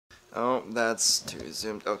Oh, that's too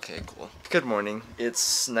zoomed. Okay, cool. Good morning.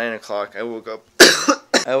 It's 9 o'clock. I woke up.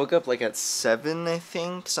 I woke up like at 7, I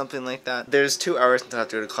think, something like that. There's 2 hours until I have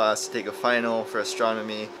to go to class to take a final for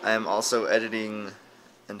astronomy. I am also editing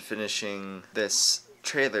and finishing this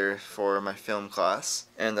trailer for my film class.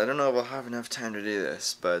 And I don't know if I'll have enough time to do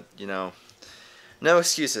this, but, you know, no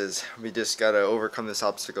excuses. We just gotta overcome this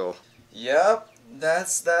obstacle. Yep,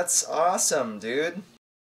 that's awesome, dude.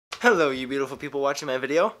 Hello, you beautiful people watching my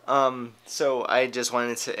video. So I just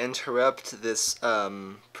wanted to interrupt this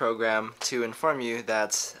program to inform you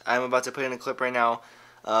that I'm about to put in a clip right now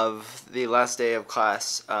of the last day of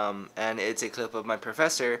class, and it's a clip of my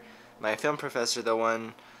professor, my film professor,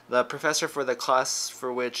 the professor for the class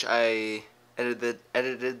for which I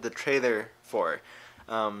edited the trailer for.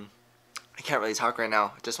 I can't really talk right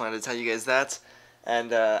now. Just wanted to tell you guys that,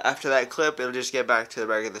 and after that clip, it'll just get back to the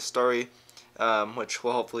regular story. Which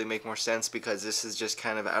will hopefully make more sense because this is just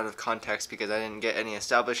kind of out of context because I didn't get any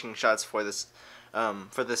establishing shots for this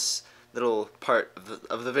little part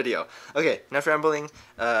of the video. Okay, enough rambling.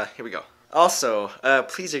 Here we go. Also,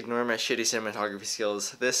 please ignore my shitty cinematography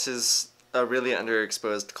skills. This is a really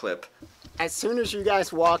underexposed clip. As soon as you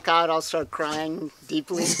guys walk out, I'll start crying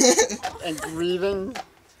deeply and grieving,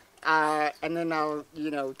 and then I'll,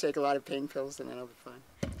 take a lot of pain pills, and then I'll be fine.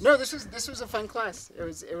 No, this was a fun class. It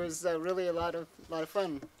was really a lot of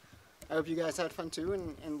fun. I hope you guys had fun too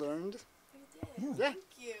and learned. We did.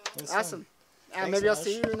 Yeah. Thank you. Awesome. Maybe I'll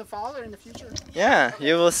see you in the fall or in the future. Yeah,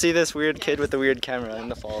 you will see this weird kid with the weird camera in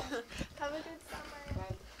the fall. Have a good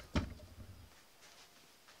summer.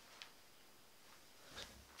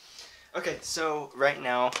 Okay, so right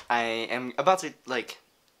now I am about to like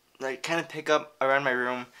kind of pick up around my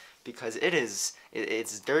room because it's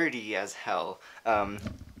dirty as hell.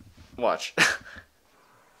 Watch.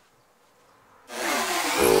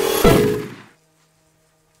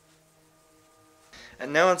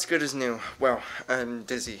 And now it's good as new. Wow, I'm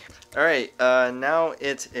dizzy. Alright, now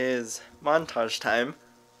it is montage time.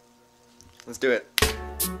 Let's do it.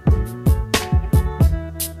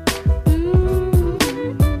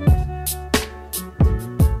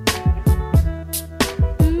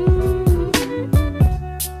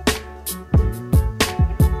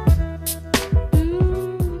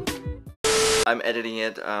 I'm editing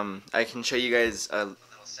it. I can show you guys a little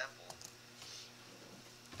sample.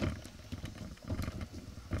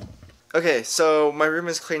 Okay, so my room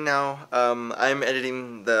is clean now. I'm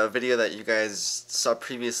editing the video that you guys saw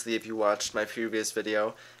previously if you watched my previous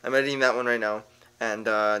video. I'm editing that one right now. And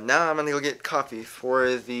now I'm gonna go get coffee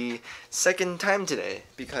for the second time today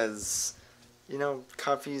because,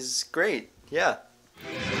 coffee's great. Yeah.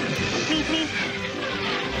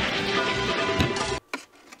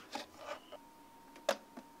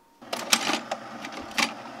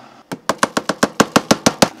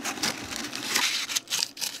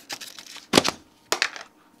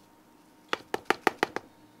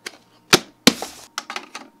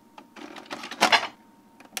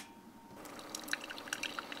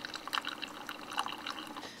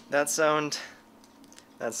 That sound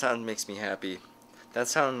makes me happy. That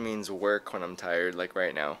sound means work when I'm tired, like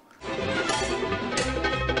right now.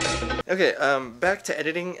 Okay, back to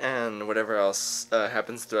editing and whatever else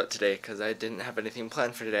happens throughout today, because I didn't have anything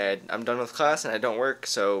planned for today. I'm done with class and I don't work,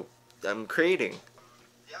 so I'm creating.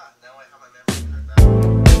 Yeah, now I have my memory card back.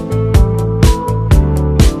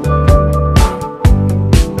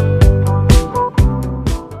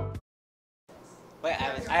 Wait,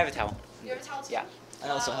 I have a towel. You have a towel too? Yeah. I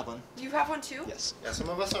also have one. You have one too? Yes. Yeah, some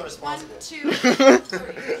of us are 1, responsible. 2.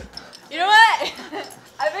 You know what?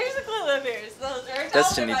 I basically live here, so there are towels.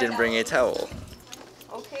 Destiny didn't bring a towel.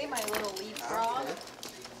 Okay, my little leapfrog.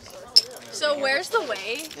 So where's the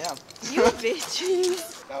way? Yeah. You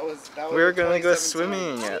bitches. That was We're gonna go 2017.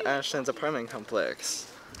 swimming at Ashland's apartment complex.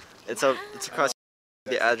 It's across.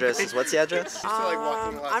 The address is, what's the address? Used to, like,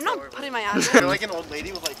 walking a lot I'm slower, not putting but- my address. You're like an old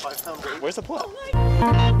lady with like 5-pound weight. Where's the pool?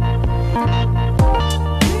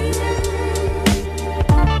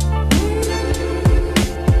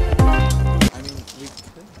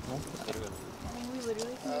 We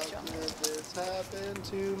literally can just jump. Did this happen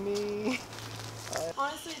to me?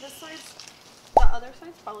 Honestly, the other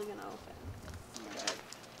side's probably gonna open.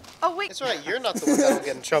 Oh wait. It's alright, you're not the one that will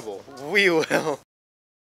get in trouble. We will.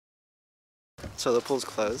 So the pool's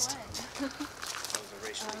closed. That was a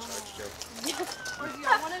racially charged joke. Or do you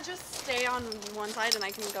want to just stay on one side and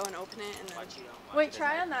I can go and open it and then... Wait,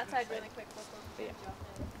 try on that side really quick.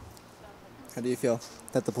 How do you feel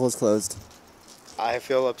that the pool's closed? I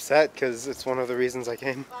feel upset because it's one of the reasons I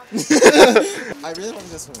came. I really want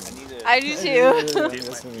to go swimming. I do too. I really want to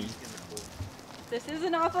go swimming. This is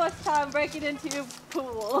an awful time breaking into your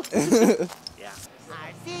pool.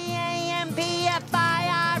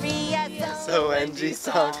 S-O-N-G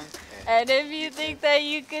song. And if you think that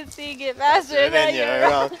you can sing it faster than you're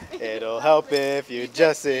wrong, It'll help if you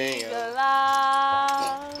just sing. along.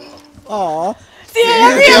 Aw.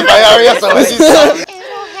 S-O-N-G song.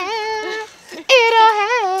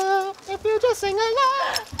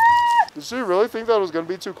 Did she really think that it was gonna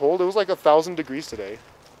be too cold? It was like 1,000 degrees today.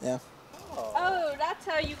 Yeah. Oh, that's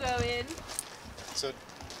how you go in. So,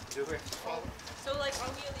 So like, are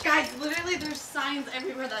we? Guys, literally there's signs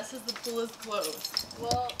everywhere that says the pool is closed.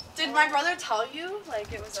 Well, Did my brother tell you,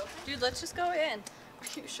 like, it was open? dude, let's just go in. Are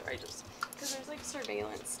you sure? Because there's, like,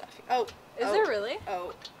 surveillance stuff. Oh. Is there really?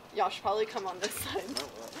 Oh. Y'all should probably come on this side.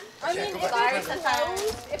 I mean,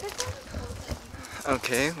 if it's closed,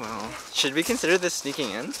 Okay, well, should we consider this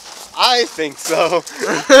sneaking in? I think so.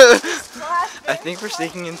 I think we're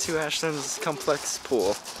sneaking into Ashland's complex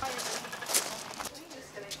pool.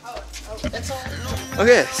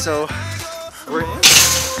 Okay, so we're in.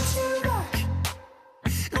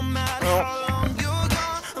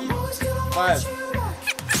 Five.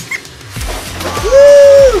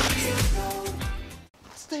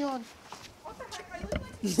 Stay on.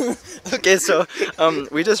 Okay, so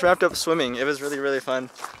we just wrapped up swimming. It was really, really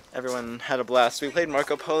fun. Everyone had a blast. We played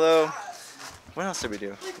Marco Polo. What else did we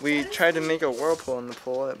do? We tried to make a whirlpool in the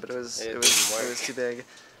pool, but it was too big.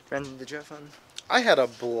 Brandon, did you have fun? I had a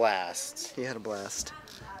blast. He had a blast.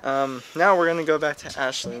 Now we're gonna go back to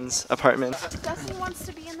Ashland's apartment. Dustin wants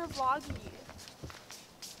to be in the vloggy.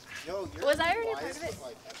 Yo, Was I already part of it?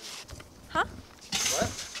 Huh? What?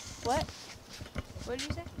 What? What did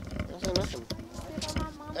you say? I didn't say nothing.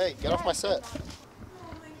 Hey, get off my set.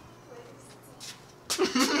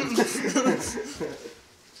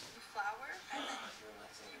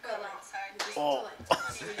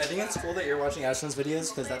 I think it's cool that you're watching Ashland's videos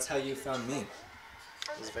because that's how you found me.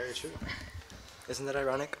 That's very true. Isn't that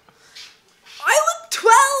ironic? I look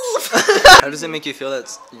 12! How does it make you feel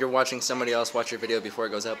that you're watching somebody else watch your video before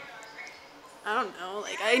it goes up? I don't know,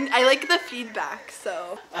 like, I like the feedback,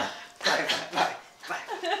 so.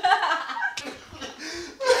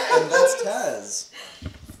 And that's Taz.